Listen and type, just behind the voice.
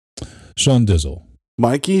Sean Dizzle.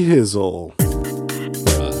 Mikey Hizzle.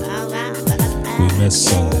 We missed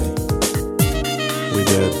Sunday. We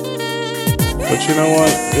did. But you know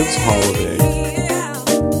what? It's holiday.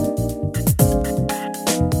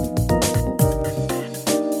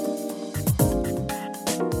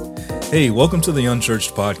 Hey, welcome to the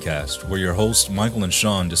Unchurched Podcast, where your hosts Michael and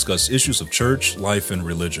Sean discuss issues of church, life, and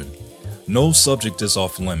religion. No subject is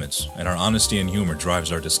off limits, and our honesty and humor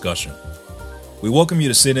drives our discussion. We welcome you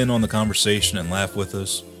to sit in on the conversation and laugh with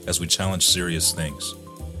us as we challenge serious things.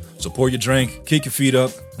 So pour your drink, kick your feet up,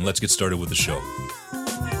 and let's get started with the show.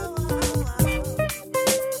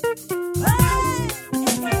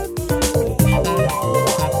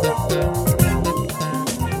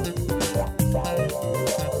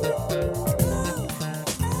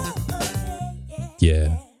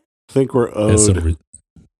 Yeah. I think we're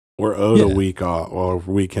owed a week off or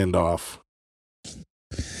weekend off.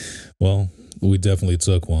 Well, we definitely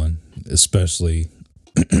took one, especially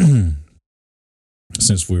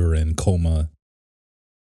since we were in coma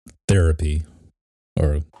therapy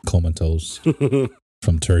or comatose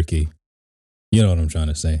from Turkey. You know what I'm trying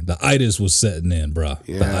to say. The itis was setting in, bruh.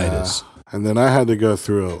 Yeah. The itis. And then I had to go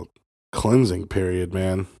through a cleansing period,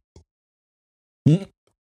 man. I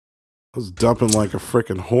was dumping like a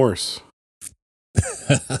freaking horse.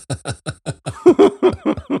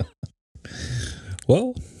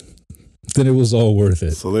 Well, then it was all worth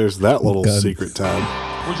it. So there's that little secret time.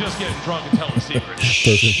 We're just getting drunk and telling secrets.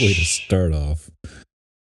 Perfect way to start off.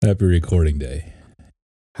 Happy recording day.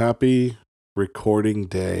 Happy recording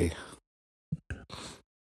day.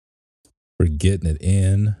 We're getting it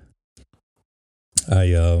in.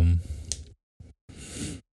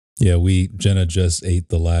 Jenna just ate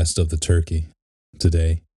the last of the turkey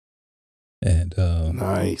today. And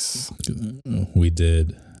nice. We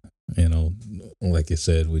did, like I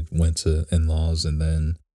said, we went to in-laws, and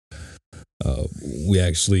then we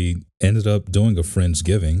actually ended up doing a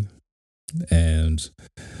Friendsgiving, and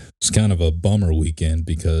it's kind of a bummer weekend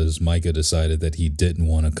because Micah decided that he didn't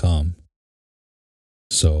want to come.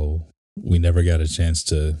 So we never got a chance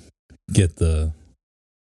to get the,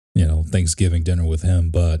 Thanksgiving dinner with him,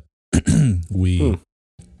 but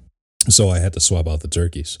so I had to swap out the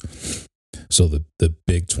turkeys. So the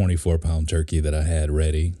big 24-pound turkey that I had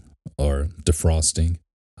ready or defrosting,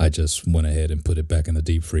 I just went ahead and put it back in the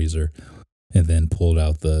deep freezer and then pulled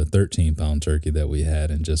out the 13-pound turkey that we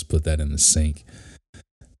had and just put that in the sink.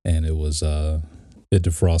 And it was, it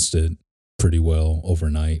defrosted pretty well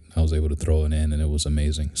overnight. I was able to throw it in and it was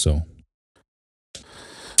amazing. So.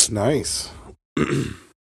 Nice.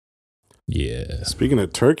 Yeah. Speaking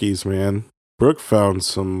of turkeys, man, Brooke found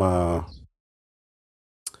some, I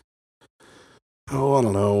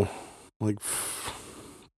don't know, like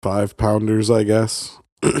 5-pounders, I guess,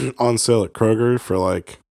 on sale at Kroger for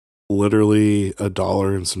like literally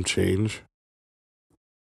 $1 and some change.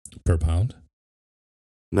 Per pound?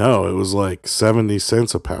 No, it was like 70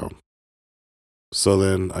 cents a pound. So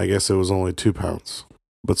then I guess it was only 2 pounds,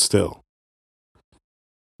 but still.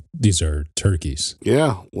 These are turkeys.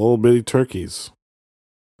 Yeah, little bitty turkeys.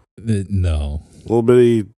 No. Little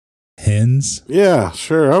bitty hens? Yeah,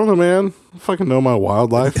 sure. I don't know, man. I fucking know my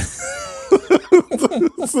wildlife.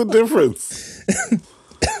 What's the difference?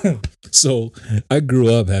 So I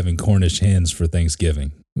grew up having Cornish hens for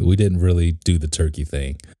Thanksgiving. We didn't really do the turkey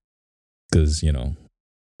thing because,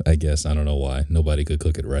 I guess, I don't know why. Nobody could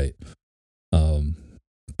cook it right.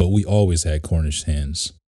 But we always had Cornish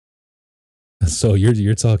hens. So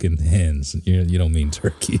you're talking hens. You don't mean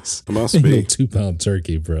turkeys. It must be. No 2-pound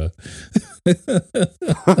turkey, bro.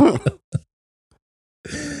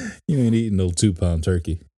 You ain't eating no 2-pound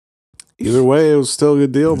turkey. Either way, it was still a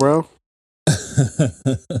good deal, bro.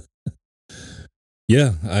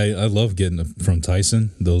 Yeah, I love getting them from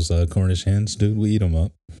Tyson. Those Cornish hens, dude. We eat them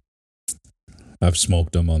up. I've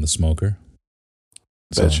smoked them on the smoker.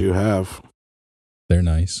 Bet you have. They're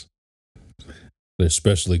nice. They're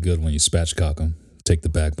especially good when you spatchcock them. Take the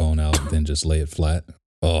backbone out and then just lay it flat.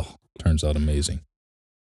 Oh, turns out amazing.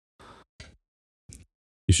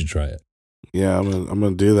 You should try it. Yeah, I'm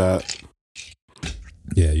gonna do that.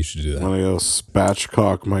 Yeah, you should do that. I'm gonna go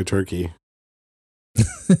spatchcock my turkey.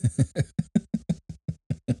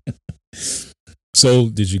 So,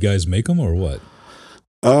 did you guys make them or what?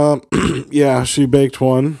 Yeah, she baked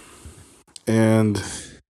one and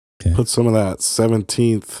put some of that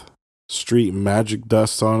 17th Street Magic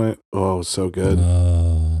dust on it. Oh, so good.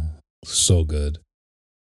 So good.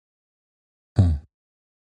 Huh.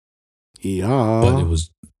 Yeah. But it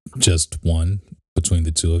was just one between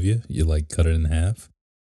the two of you? You cut it in half?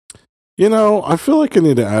 I feel like I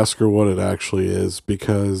need to ask her what it actually is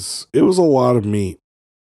because it was a lot of meat.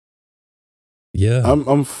 Yeah.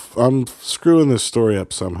 I'm screwing this story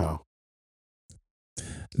up somehow.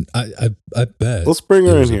 I bet. Let's bring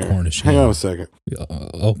her in here. Cornish Hang hen. on a second.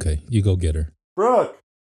 Okay, you go get her. Brooke.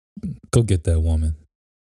 Go get that woman.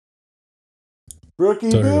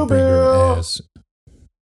 Brookie Tell her to bring her ass.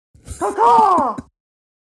 Caw-caw!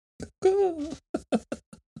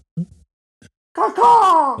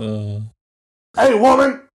 Caw-caw! Hey,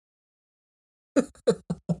 woman!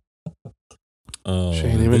 Oh, She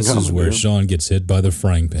ain't even this coming, is where dude. Sean gets hit by the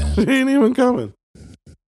frying pan. She ain't even coming.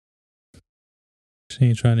 She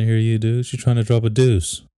ain't trying to hear you, dude. She's trying to drop a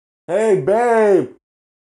deuce. Hey, babe!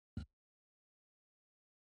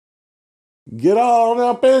 Get on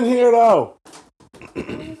up in here, though!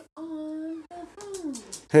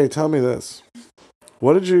 Hey, tell me this.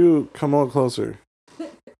 What did you... Come on closer.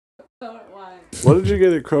 What did you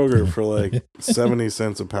get at Kroger for like 70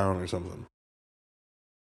 cents a pound or something?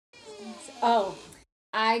 Oh,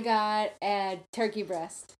 I got a turkey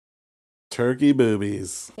breast. Turkey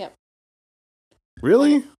boobies. Yep.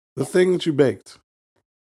 Really? The thing that you baked?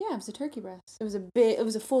 Yeah, it was a turkey breast. It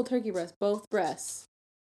was a full turkey breast, both breasts.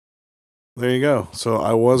 There you go. So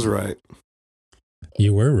I was right.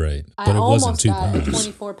 You were right, but I it wasn't almost 2 got a pounds.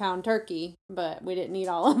 24-pound turkey, but we didn't eat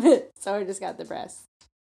all of it, so I just got the breast.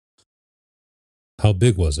 How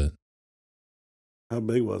big was it? How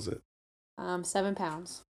big was it? 7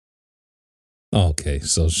 pounds. Okay,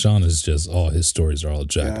 so Sean is just all his stories are all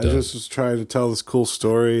jacked I up. just was trying to tell this cool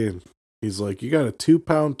story, and he's like, "You got a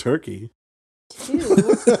 2-pound turkey." 2?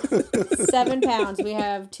 7 pounds. We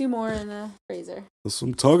have 2 more in the freezer. That's what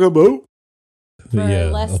I'm talking about. For Yeah,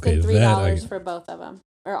 less okay, than that $3 for both of them.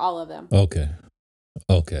 Or all of them. Okay,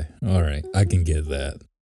 all right, I can get that.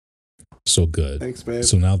 So good. Thanks, babe.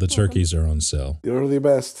 So now the turkeys are on sale, You're the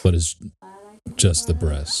best. but it's just the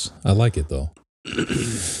breasts. I like it though.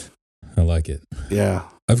 I like it. Yeah.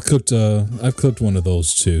 I've cooked one of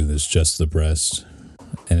those too. That's just the breast,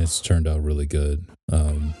 and it's turned out really good.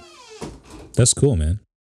 That's cool, man.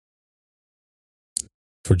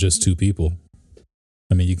 For just 2 people.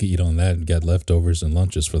 I mean, you could eat on that and get leftovers and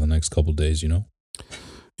lunches for the next couple days, you know?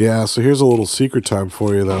 Yeah, so here's a little secret time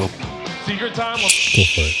for you, though. Secret time. Go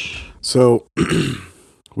for it. So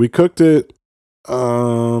we cooked it,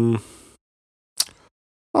 I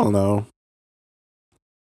don't know,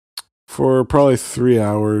 for probably 3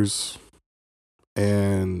 hours.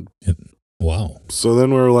 And Wow. so then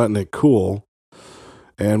we were letting it cool.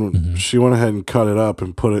 And Mhm. she went ahead and cut it up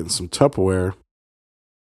and put it in some Tupperware.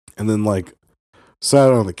 And then, like, sat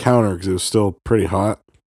it on the counter because it was still pretty hot.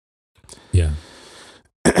 Yeah.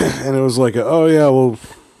 And it was like, oh, yeah, well,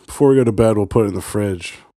 before we go to bed, we'll put it in the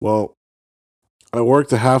fridge. Well, I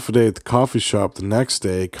worked a half a day at the coffee shop the next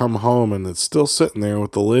day, come home, and it's still sitting there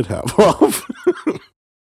with the lid half off.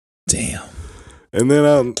 Damn. And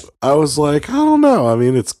then I was like, I don't know. I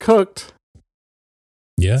mean, it's cooked.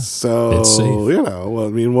 Yeah. So, It's safe. you know, I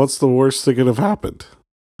mean, what's the worst that could have happened?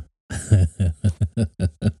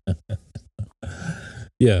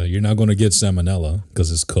 Yeah, you're not going to get salmonella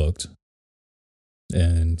because it's cooked.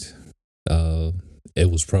 And it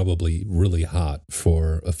was probably really hot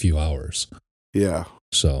for a few hours. Yeah.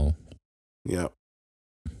 So, Yeah.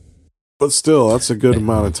 But still, that's a good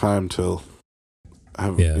amount of time to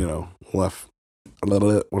have, Yeah. you know, left. What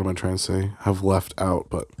am I trying to say? Have left out.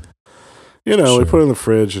 But, you know, we Sure. put it in the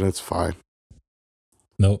fridge and it's fine.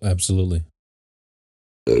 no, absolutely.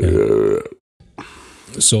 Yeah.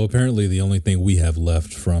 So apparently the only thing we have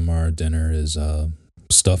left from our dinner is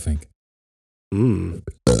stuffing, Mm.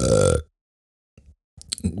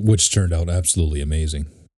 which turned out absolutely amazing.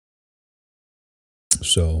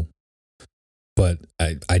 So, but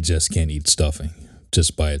I just can't eat stuffing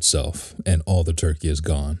just by itself, and all the turkey is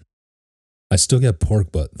gone. I still get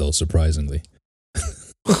pork butt though, surprisingly.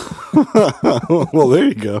 Well, there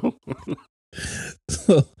you go.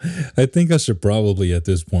 So I think I should probably at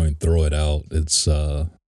this point throw it out. It's a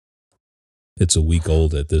week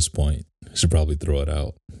old at this point. I should probably throw it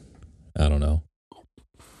out. I don't know.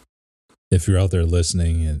 If you're out there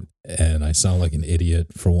listening and I sound like an idiot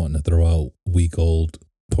for wanting to throw out week old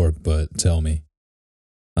pork butt, tell me.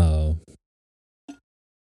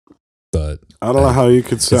 But I don't know how you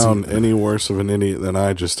could sound any worse of an idiot than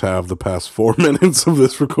I just have the past 4 minutes of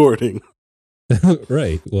this recording.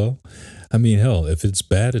 right. Well, I mean, hell, if it's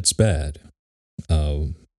bad, it's bad.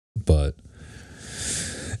 But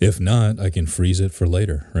if not, I can freeze it for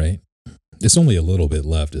later, right? It's only a little bit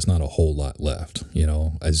left. It's not a whole lot left, you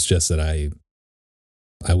know. It's just that I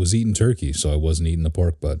was eating turkey, so I wasn't eating the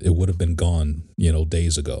pork butt. It would have been gone, you know,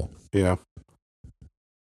 days ago, Yeah.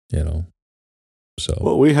 you know. So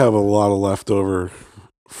What we have a lot of leftover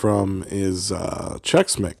from is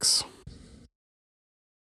Chex Mix.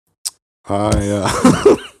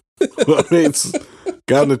 I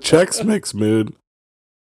got in a Chex Mix mood,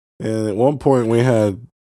 and at one point we had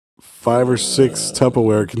 5 or 6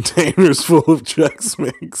 Tupperware containers full of Chex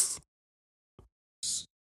Mix.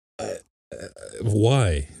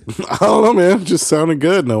 Why? I don't know, man. It just sounded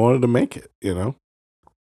good, and I wanted to make it.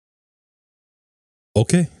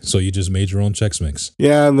 Okay, so you just made your own Chex Mix.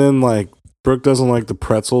 Yeah, and then like Brooke doesn't like the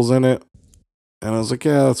pretzels in it. And I was like,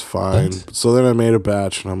 yeah, that's fine. What? So then I made a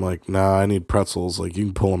batch, and I'm like, nah, I need pretzels. Like, you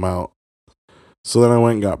can pull them out. So then I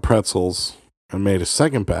went and got pretzels and made a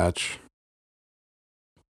second batch.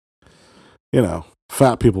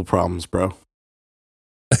 Fat people problems, bro.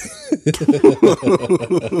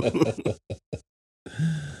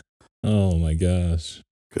 Oh my gosh.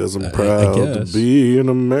 Because I'm proud to be an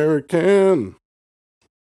American.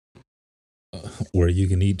 Where you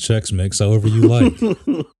can eat Chex Mix however you like.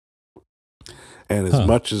 And as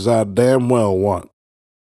much as I damn well want.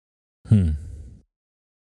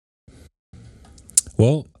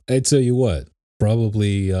 Well, I tell you what,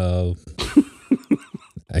 probably, I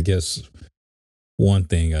guess one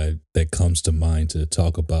thing that comes to mind to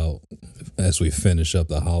talk about as we finish up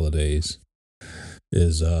the holidays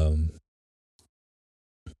is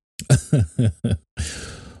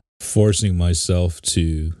forcing myself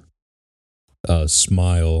to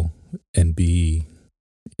smile and be,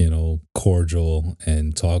 cordial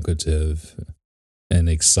and talkative and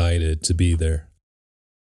excited to be there.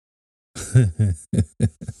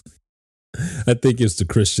 I think it's the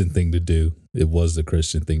Christian thing to do. It was the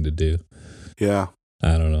Christian thing to do. Yeah.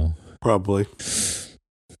 I don't know. Probably.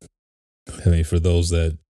 I mean, for those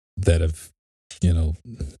that have,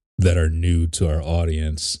 that are new to our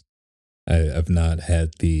audience, I've not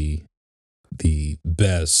had the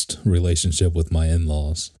best relationship with my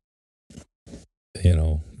in-laws,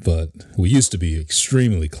 but we used to be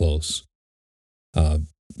extremely close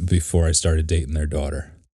before I started dating their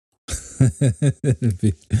daughter.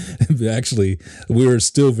 Actually, we were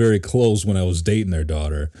still very close when I was dating their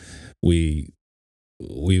daughter. We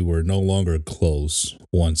were no longer close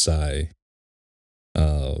once I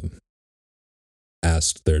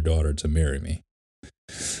asked their daughter to marry me.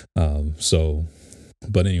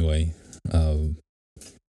 But anyway,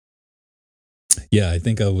 yeah, I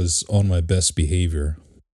think I was on my best behavior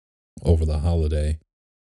over the holiday.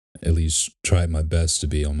 At least tried my best to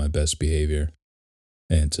be on my best behavior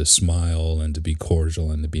and to smile and to be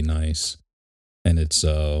cordial and to be nice. And it's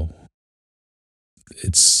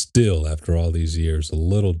still, after all these years, a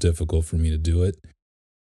little difficult for me to do it.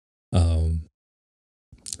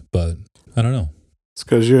 But I don't know. It's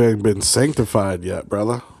because you ain't been sanctified yet,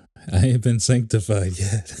 brother. I ain't been sanctified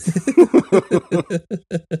yet.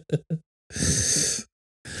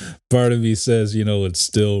 Part of me says, it's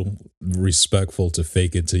still respectful to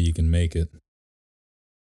fake it till you can make it.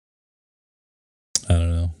 I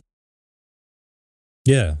don't know.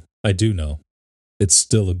 Yeah, I do know. It's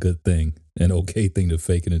still a good thing, an okay thing to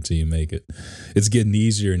fake it until you make it. It's getting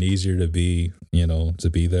easier and easier to be, to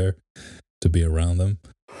be there, to be around them.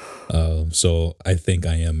 So I think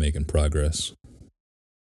I am making progress.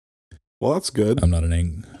 Well, that's good. I'm not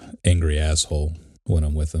an angry asshole when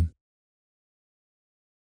I'm with them.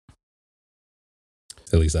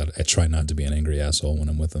 At least I try not to be an angry asshole when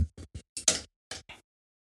I'm with them.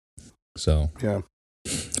 So, yeah.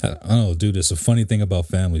 I don't know, dude. It's a funny thing about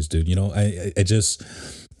families, dude. I just,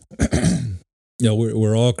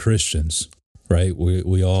 we're all Christians, right?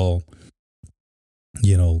 We all,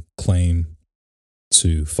 claim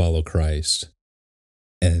to follow Christ,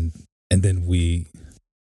 and then we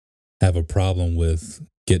have a problem with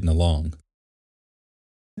getting along.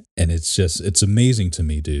 And it's amazing to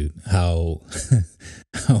me, dude, how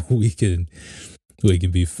we can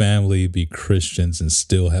be family, be Christians, and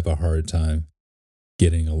still have a hard time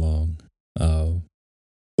getting along.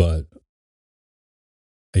 But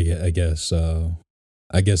I guess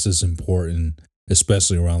it's important,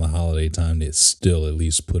 especially around the holiday time, to still at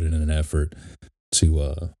least put in an effort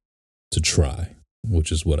to try,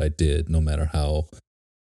 which is what I did, no matter how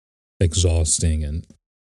exhausting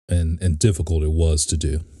and difficult it was to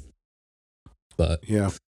do. But yeah,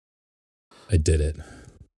 I did it.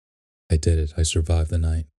 I survived the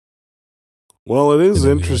night. Well, it is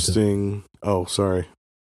interesting. Oh, sorry.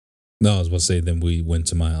 No, I was about to say, then we went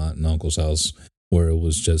to my aunt and uncle's house, where it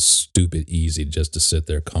was just stupid easy just to sit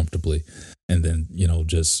there comfortably. And then,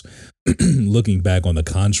 just looking back on the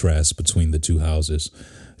contrast between the two houses,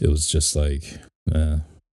 it was just like,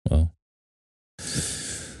 well,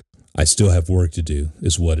 I still have work to do,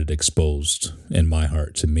 is what it exposed in my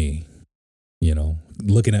heart to me.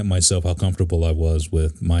 Looking at myself, how comfortable I was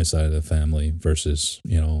with my side of the family versus,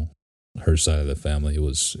 her side of the family, it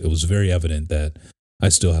was very evident that I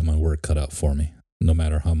still have my work cut out for me, no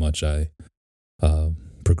matter how much I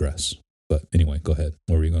progress. But anyway, go ahead.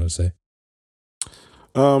 What were you going to say?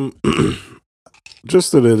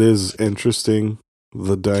 Just that it is interesting,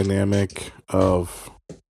 the dynamic of,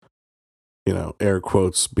 air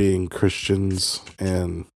quotes, being Christians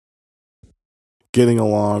and getting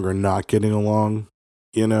along or not getting along,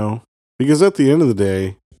 because at the end of the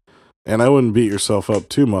day, and I wouldn't beat yourself up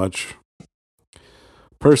too much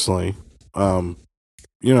personally,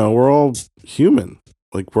 we're all human.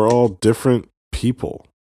 Like, we're all different people,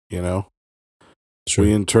 Sure.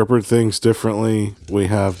 We interpret things differently. We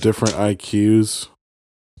have different IQs.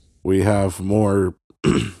 We have more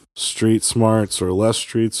street smarts or less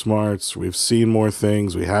street smarts. We've seen more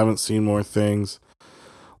things. We haven't seen more things.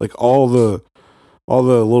 Like all the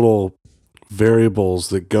little variables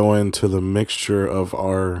that go into the mixture of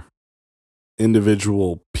our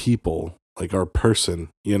individual people, like our person,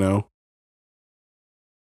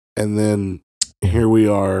 And then here we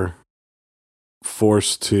are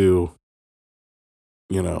forced to,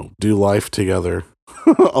 do life together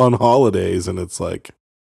on holidays, and it's like,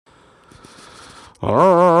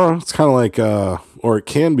 it's kind of like, or it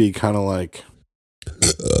can be kind of like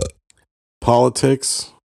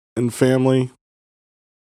politics and family,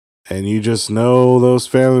 and you just know those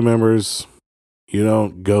family members, you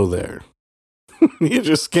don't go there. You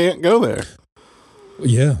just can't go there.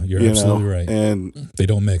 Yeah, you're absolutely right. And they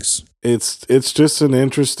don't mix. It's just an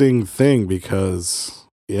interesting thing because,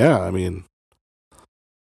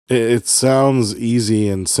 it sounds easy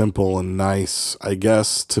and simple and nice, I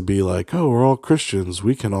guess, to be like, oh, we're all Christians.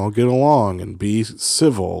 We can all get along and be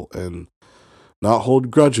civil and not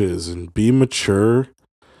hold grudges and be mature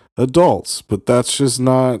adults. But that's just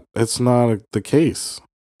it's not the case,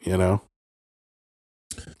 And I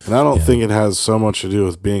don't think it has so much to do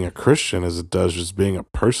with being a Christian as it does just being a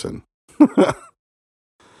person.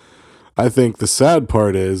 I think the sad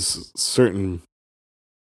part is certain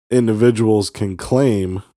individuals can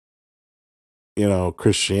claim,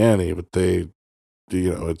 Christianity, but they,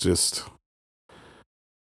 it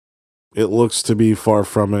looks to be far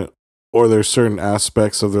from it, or there's certain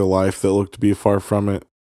aspects of their life that look to be far from it.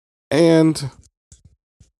 And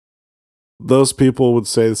those people would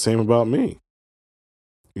say the same about me,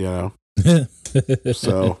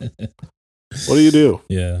 So, what do you do?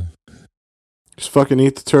 Yeah. Just fucking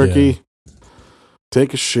eat the turkey,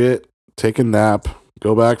 take a shit, take a nap,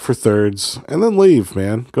 go back for thirds, and then leave,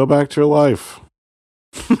 man. Go back to your life.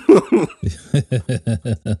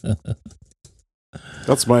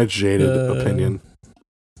 That's my jaded opinion.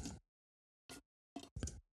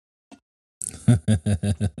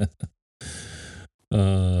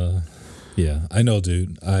 Yeah, I know,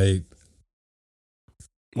 dude.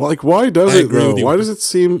 Why does it though? though? Why does it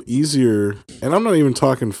seem easier? And I'm not even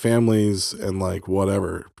talking families and like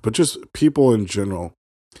whatever, but just people in general.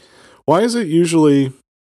 Why is it usually,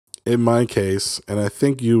 in my case, and I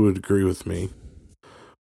think you would agree with me,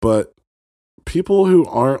 but people who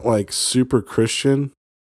aren't like super Christian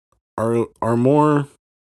are more,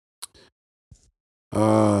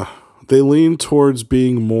 they lean towards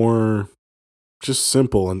being more just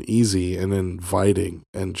simple and easy and inviting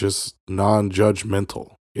and just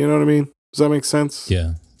non-judgmental. You know what I mean? Does that make sense?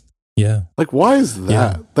 Yeah. Yeah. Like, why is that?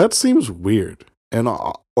 Yeah. That seems weird. And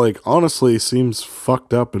honestly, seems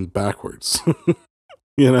fucked up and backwards.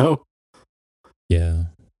 Yeah.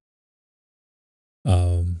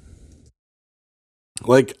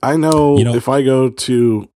 Like, I know if I go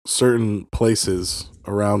to certain places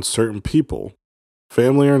around certain people,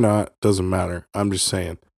 family or not, doesn't matter. I'm just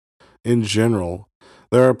saying, in general,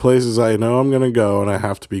 there are places I know I'm going to go and I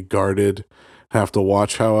have to be guarded, have to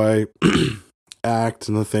watch how I act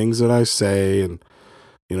and the things that I say and,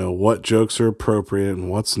 what jokes are appropriate and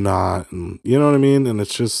what's not. And you know what I mean? And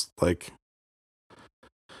it's just like,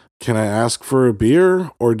 can I ask for a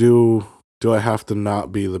beer or do I have to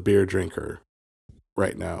not be the beer drinker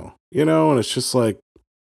right now? And it's just like,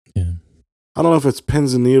 I don't know if it's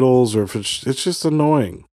pins and needles or if it's just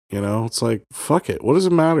annoying. It's like, fuck it. What does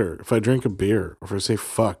it matter if I drink a beer or if I say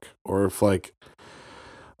fuck or if like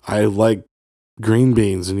I like green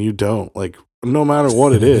beans and you don't? Like, no matter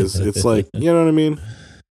what it is, it's like, you know what I mean?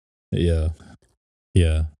 Yeah.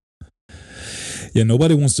 Yeah. Yeah.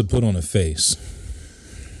 Nobody wants to put on a face.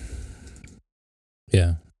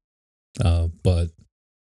 Yeah. But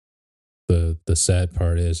the sad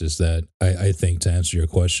part is that I think, to answer your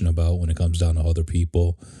question about when it comes down to other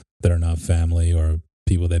people that are not family or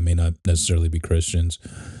people that may not necessarily be Christians,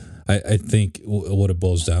 I think what it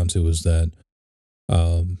boils down to is that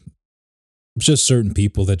just certain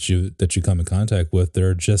people that you come in contact with,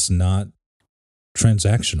 they're just not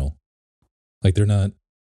transactional. Like they're not.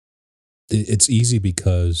 It's easy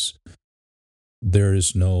because there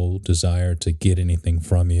is no desire to get anything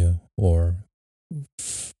from you, or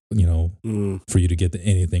for you to get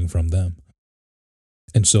anything from them,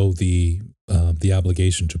 and so the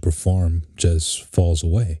obligation to perform just falls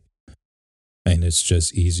away, and it's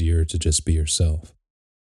just easier to just be yourself.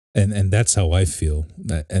 And that's how I feel.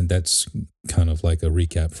 And that's kind of like a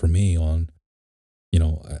recap for me on,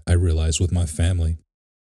 I realized with my family,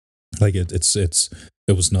 like it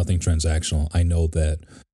was nothing transactional. I know that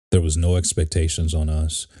there was no expectations on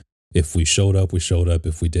us. If we showed up, we showed up.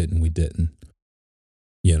 If we didn't, we didn't.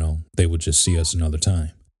 They would just see us another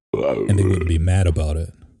time, and they wouldn't be mad about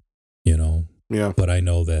it. Yeah. But I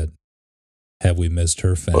know that had we missed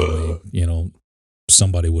her family,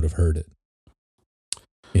 somebody would have heard it.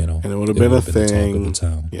 And it would have been a thing. The talk of the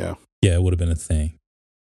town. Yeah. Yeah, it would have been a thing.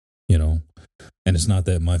 And it's not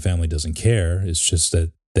that my family doesn't care. It's just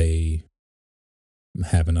that they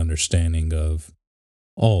have an understanding of,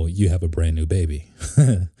 oh, you have a brand new baby,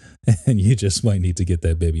 and you just might need to get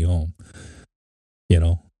that baby home.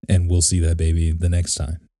 And we'll see that baby the next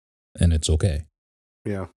time, and it's okay.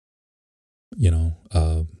 Yeah.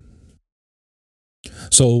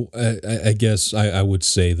 So I guess I would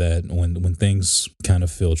say that when things kind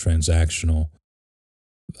of feel transactional,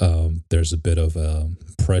 there's a bit of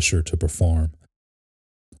pressure to perform.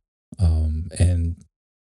 And,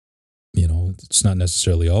 it's not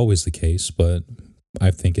necessarily always the case, but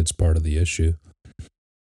I think it's part of the issue,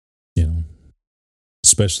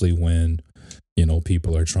 especially when,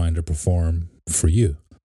 people are trying to perform for you,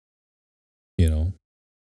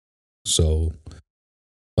 So,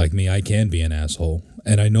 like me, I can be an asshole,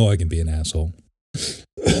 and I know I can be an asshole.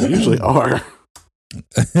 You usually are.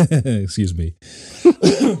 Excuse me.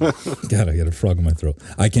 God, I got a frog in my throat.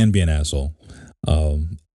 I can be an asshole,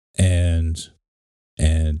 and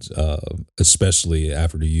especially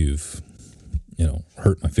after you've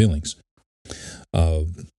hurt my feelings.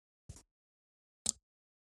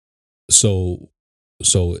 So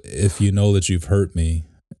if you know that you've hurt me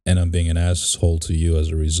and I'm being an asshole to you as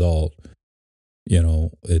a result,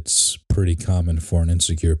 it's pretty common for an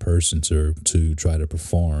insecure person to try to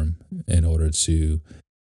perform in order to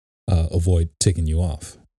avoid ticking you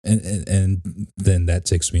off. And then that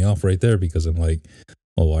ticks me off right there, because I'm like,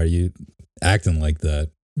 well, why are you acting like that?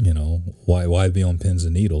 Why be on pins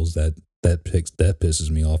and needles? That pisses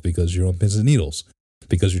me off, because you're on pins and needles,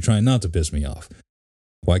 because you're trying not to piss me off.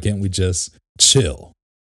 Why can't we just chill?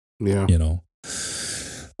 Yeah.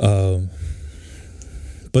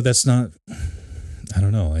 But that's not, I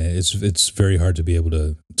don't know. It's very hard to be able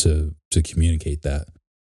to communicate that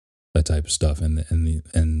type of stuff,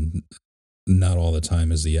 and not all the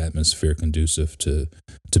time is the atmosphere conducive to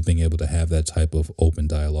being able to have that type of open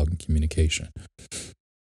dialogue and communication.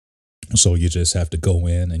 So you just have to go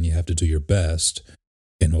in and you have to do your best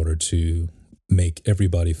in order to make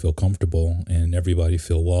everybody feel comfortable and everybody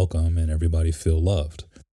feel welcome and everybody feel loved,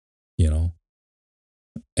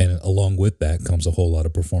 And along with that comes a whole lot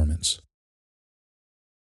of performance.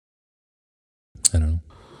 I don't know.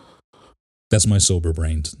 That's my sober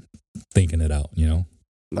brain thinking it out, No,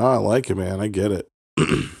 I like it, man. I get it.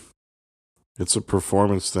 It's a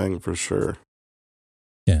performance thing for sure.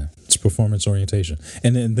 Yeah, it's performance orientation.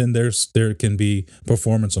 And then there can be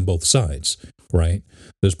performance on both sides, right?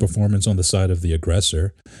 There's performance on the side of the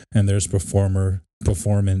aggressor, and there's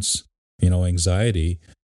performance, anxiety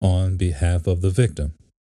on behalf of the victim,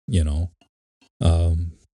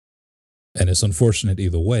 And it's unfortunate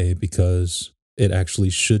either way, because it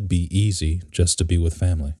actually should be easy just to be with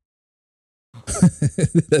family.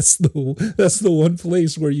 That's the one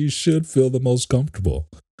place where you should feel the most comfortable.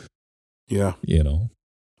 Yeah.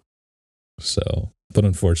 So, but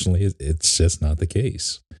unfortunately, it's just not the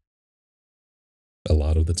case. A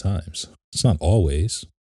lot of the times. It's not always,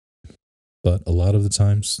 but a lot of the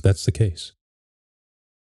times that's the case.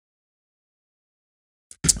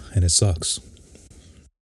 And it sucks.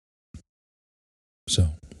 So.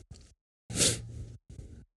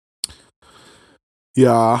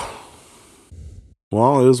 Yeah.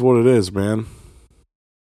 Well, it is what it is, man.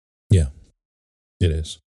 Yeah, it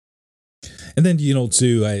is. And then,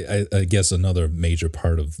 too, I guess another major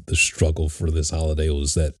part of the struggle for this holiday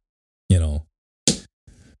was that,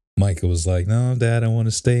 Micah was like, no, Dad, I want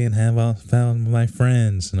to stay and have found my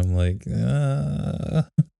friends. And I'm like,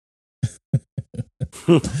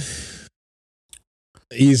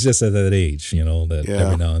 He's just at that age, that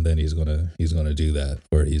every now and then he's gonna do that,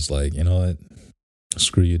 where he's like, you know what,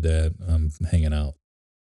 screw you, Dad, I'm hanging out.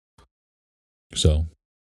 So,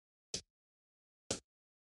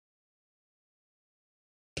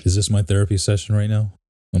 Is this my therapy session right now?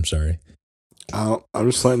 I'm sorry. I'm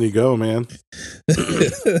just letting you go, man.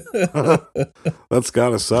 That's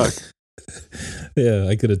gotta suck. Yeah,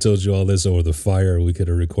 I could have told you all this over the fire. We could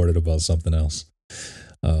have recorded about something else.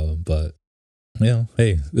 But yeah,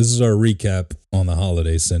 hey, this is our recap on the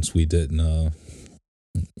holidays since we didn't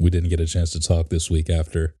get a chance to talk this week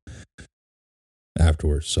afterwards.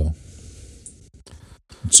 So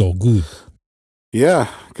it's all good. Yeah,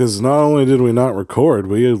 because not only did we not record,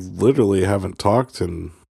 we literally haven't talked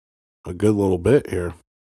in a good little bit here.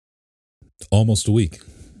 Almost a week.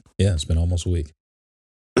 Yeah, it's been almost a week.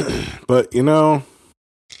 But, you know,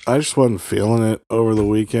 I just wasn't feeling it over the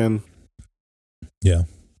weekend. Yeah.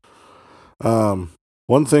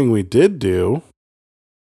 One thing we did do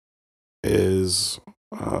is,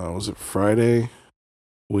 was it Friday?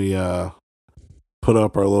 We put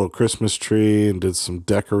up our little Christmas tree and did some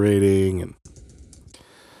decorating and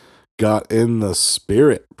got in the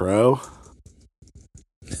spirit, bro.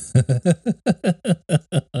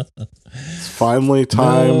 It's finally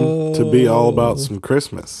time to be all about some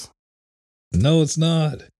Christmas. No, it's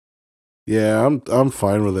not. Yeah, I'm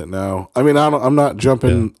fine with it now. I mean, I'm not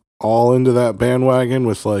jumping all into that bandwagon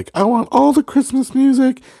with like, I want all the Christmas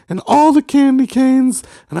music and all the candy canes,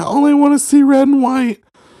 and I only want to see red and white.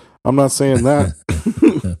 I'm not saying that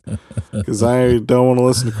because I don't want to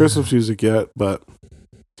listen to Christmas music yet. But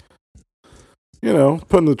you know,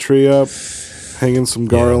 putting the tree up, hanging some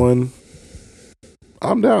garland.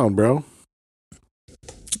 I'm down, bro.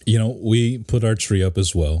 You know, we put our tree up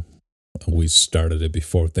as well. We started it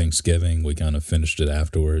before Thanksgiving. We kind of finished it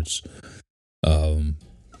afterwards.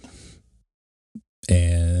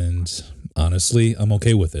 And honestly, I'm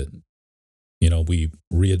okay with it. You know, we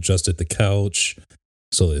readjusted the couch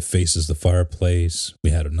so it faces the fireplace.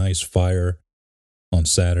 We had a nice fire on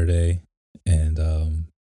Saturday, and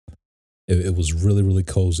it was really, really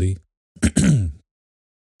cozy.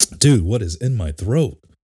 Dude, what is in my throat?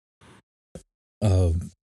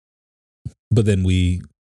 But then we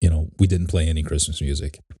didn't play any Christmas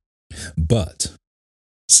music. But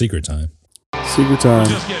secret time. Secret time.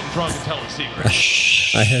 Just getting drunk and telling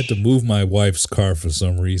secrets. I had to move my wife's car for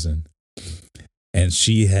some reason. And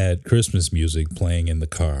she had Christmas music playing in the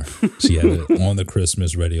car. She had it on the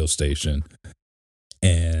Christmas radio station.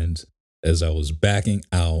 And as I was backing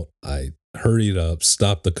out, I hurried up,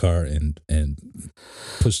 stopped the car, and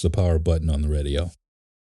pushed the power button on the radio.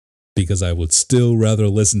 Because I would still rather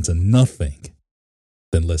listen to nothing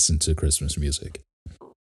than listen to Christmas music.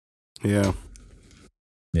 Yeah.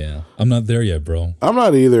 Yeah. I'm not there yet, bro. I'm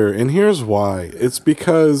not either. And here's why. It's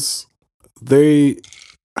because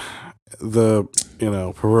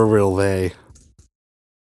proverbial they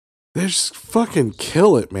just fucking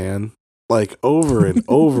kill it, man. Like over and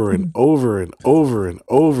over and over and over and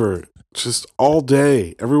over. Just all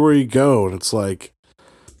day, everywhere you go. And it's like,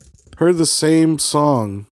 heard the same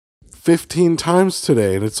song 15 times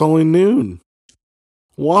today and it's only noon.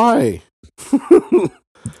 Why?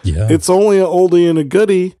 Yeah. It's only an oldie and a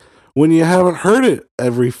goodie when you haven't heard it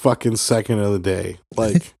every fucking second of the day.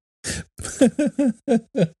 Like,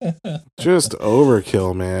 just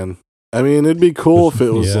overkill, man. I mean, it'd be cool if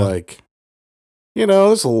it was like, you know,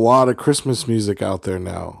 there's a lot of Christmas music out there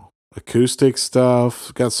now. Acoustic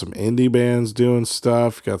stuff. Got some indie bands doing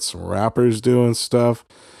stuff. Got some rappers doing stuff.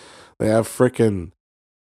 They have freaking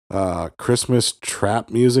Christmas trap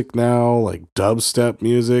music now, like dubstep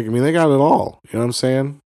music. I mean, they got it all. You know what I'm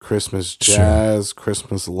saying? Christmas jazz,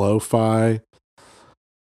 Christmas lo-fi.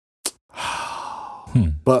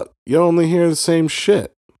 But you only hear the same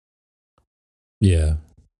shit. Yeah.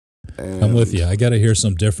 And I'm with you. I got to hear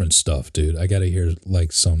some different stuff, dude. I got to hear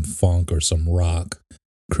like some funk or some rock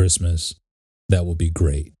Christmas. That would be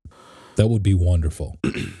great. That would be wonderful.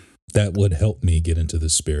 That would help me get into the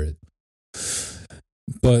spirit.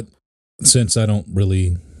 But since I don't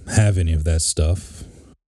really have any of that stuff,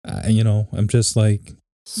 I'm just like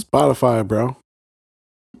Spotify, bro.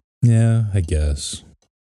 Yeah, I guess.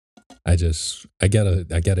 I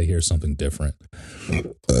gotta hear something different.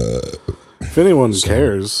 If anyone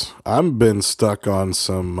cares, I've been stuck on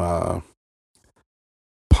some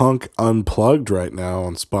Punk Unplugged right now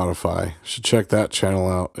on Spotify. Should check that channel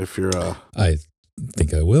out if you're a I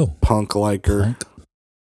think I will. punk liker.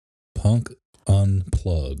 Punk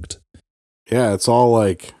Unplugged. Yeah, it's all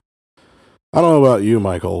like, I don't know about you,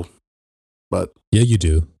 Michael, but Yeah, you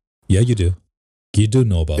do. You do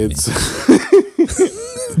know about it's me.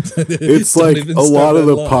 it's Don't like even a start lot of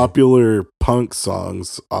that the line. popular punk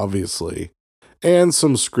songs, obviously, and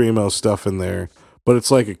some screamo stuff in there. But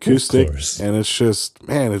it's like acoustic, course. and it's just,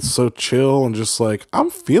 man, it's so chill and just like,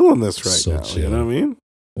 I'm feeling this right So now. chill. You know what I mean?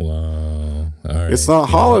 Wow. All right. It's not I'll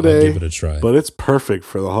holiday, give it a try. but it's perfect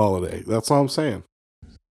for the holiday. That's all I'm saying.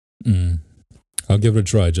 I'll give it a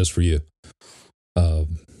try just for you. All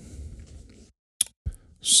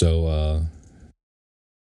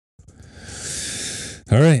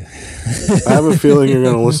right. I have a feeling you're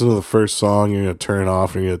going to listen to the first song, you're going to turn it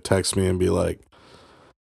off, and you're going to text me and be like,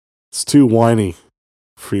 it's too whiny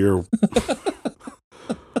for your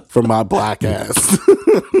for my black ass.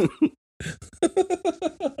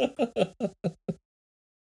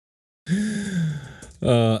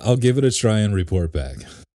 I'll give it a try and report back.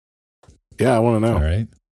 Yeah, I want to know.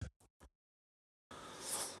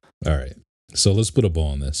 All right. So let's put a bow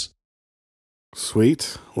on this.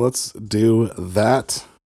 Sweet. Let's do that.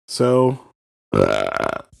 So,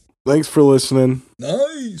 thanks for listening.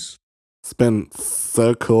 Nice. It's been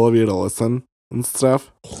so cool of you to listen and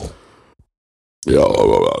stuff.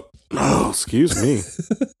 Oh, excuse me.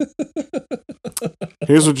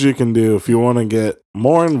 Here's what you can do if you want to get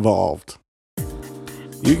more involved.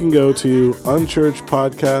 You can go to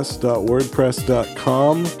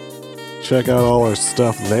unchurchpodcast.wordpress.com. Check out all our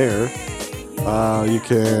stuff there. You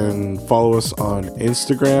can follow us on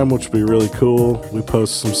Instagram, which would be really cool. We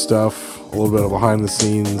post some stuff, a little bit of behind the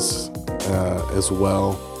scenes as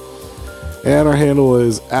well. And our handle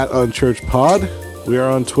is @unchurchpod. We are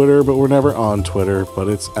on Twitter, but we're never on Twitter, but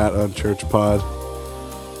it's @unchurchpod.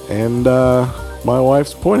 And my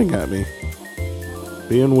wife's pointing at me,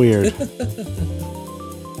 being weird.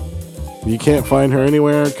 You can't find her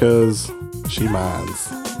anywhere because she minds.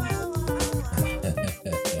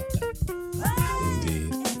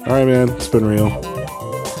 Indeed. All right, man. It's been real.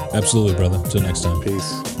 Absolutely, brother. Till next time.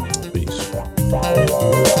 Peace. Peace.